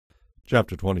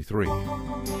Chapter 23.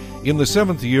 In the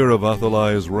 7th year of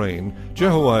Athaliah's reign,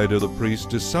 Jehoiada the priest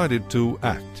decided to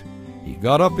act. He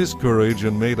got up his courage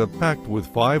and made a pact with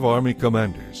 5 army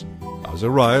commanders: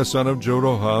 Azariah son of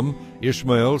Jeroham,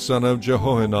 Ishmael son of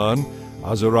Jehohanan,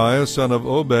 Azariah son of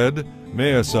Obed,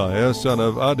 Maaseiah son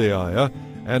of Adaiah,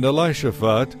 and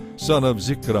Elishaphat son of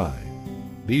Zichri.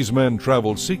 These men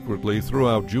traveled secretly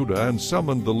throughout Judah and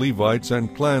summoned the Levites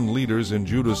and clan leaders in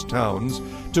Judah's towns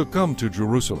to come to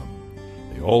Jerusalem.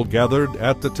 They all gathered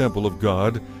at the temple of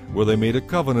God, where they made a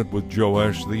covenant with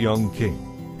Joash the young king.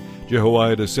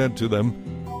 Jehoiada said to them,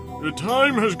 "The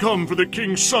time has come for the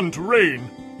king's son to reign.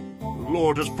 The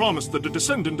Lord has promised that a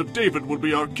descendant of David will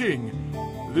be our king.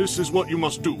 This is what you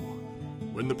must do.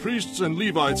 When the priests and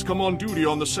Levites come on duty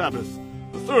on the Sabbath,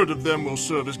 a third of them will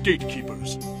serve as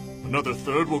gatekeepers. Another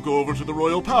third will go over to the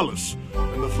royal palace,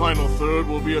 and the final third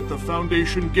will be at the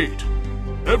foundation gate.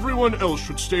 Everyone else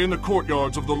should stay in the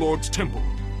courtyards of the Lord's temple.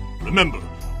 Remember,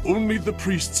 only the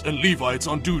priests and Levites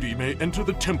on duty may enter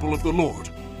the temple of the Lord,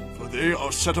 for they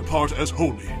are set apart as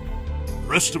holy. The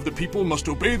rest of the people must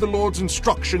obey the Lord's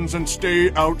instructions and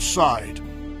stay outside.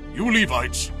 You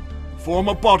Levites, form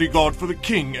a bodyguard for the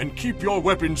king and keep your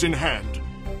weapons in hand.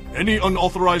 Any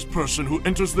unauthorized person who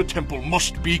enters the temple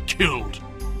must be killed.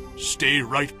 Stay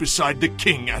right beside the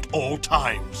king at all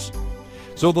times."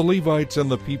 So the Levites and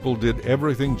the people did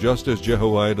everything just as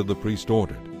Jehoiada the priest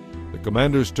ordered. The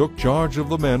commanders took charge of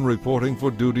the men reporting for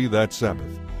duty that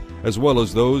Sabbath, as well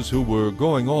as those who were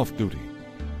going off duty.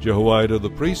 Jehoiada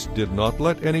the priest did not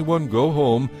let anyone go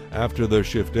home after their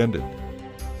shift ended.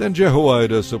 Then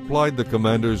Jehoiada supplied the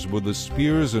commanders with the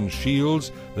spears and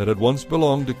shields that had once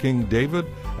belonged to King David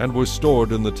and were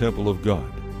stored in the temple of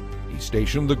God. He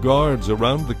stationed the guards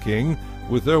around the king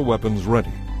with their weapons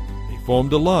ready. They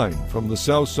formed a line from the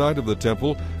south side of the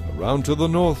temple around to the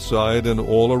north side and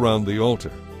all around the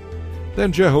altar.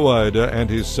 Then Jehoiada and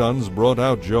his sons brought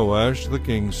out Joash the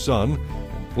king's son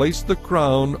and placed the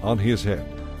crown on his head.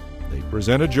 They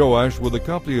presented Joash with a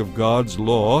copy of God's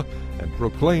law and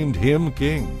proclaimed him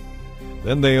king.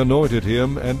 Then they anointed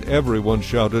him, and everyone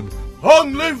shouted,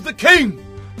 "Long live the king!"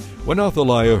 When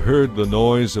Athaliah heard the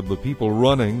noise of the people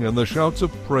running and the shouts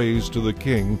of praise to the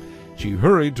king, she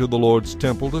hurried to the Lord's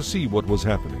temple to see what was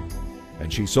happening.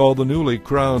 And she saw the newly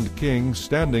crowned king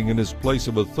standing in his place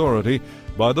of authority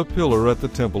by the pillar at the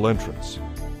temple entrance.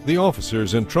 The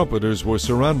officers and trumpeters were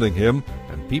surrounding him,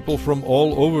 and people from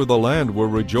all over the land were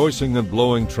rejoicing and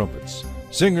blowing trumpets.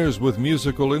 Singers with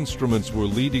musical instruments were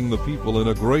leading the people in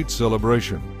a great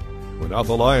celebration. When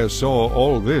Athaliah saw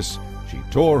all this, she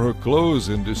tore her clothes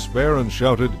in despair and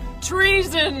shouted,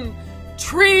 "Treason!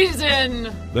 Treason!"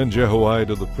 Then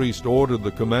Jehoiada the priest ordered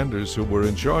the commanders who were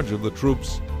in charge of the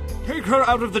troops, "Take her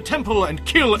out of the temple and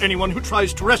kill anyone who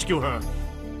tries to rescue her.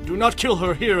 Do not kill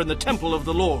her here in the temple of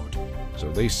the Lord." So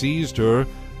they seized her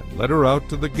and led her out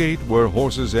to the gate where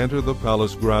horses enter the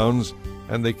palace grounds,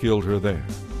 and they killed her there.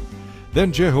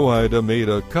 Then Jehoiada made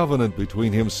a covenant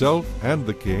between himself and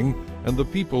the king and the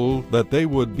people that they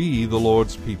would be the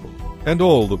Lord's people. And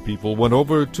all the people went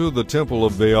over to the temple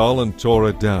of Baal and tore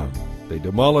it down. They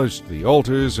demolished the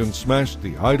altars and smashed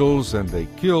the idols, and they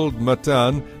killed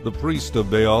Mattan, the priest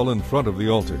of Baal, in front of the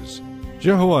altars.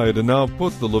 Jehoiada now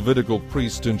put the Levitical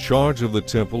priests in charge of the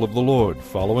temple of the Lord,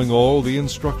 following all the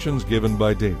instructions given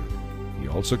by David. He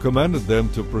also commanded them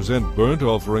to present burnt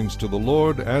offerings to the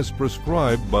Lord as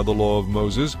prescribed by the law of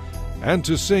Moses, and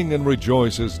to sing and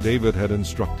rejoice as David had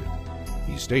instructed.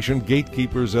 He stationed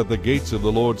gatekeepers at the gates of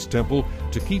the Lord's temple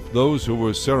to keep those who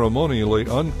were ceremonially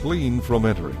unclean from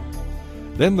entering.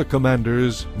 Then the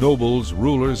commanders, nobles,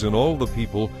 rulers, and all the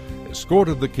people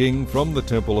escorted the king from the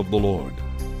temple of the Lord.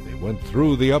 They went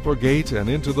through the upper gate and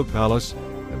into the palace,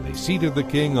 and they seated the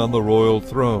king on the royal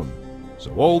throne.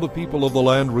 So all the people of the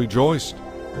land rejoiced,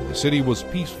 and the city was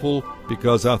peaceful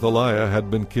because Athaliah had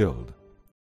been killed.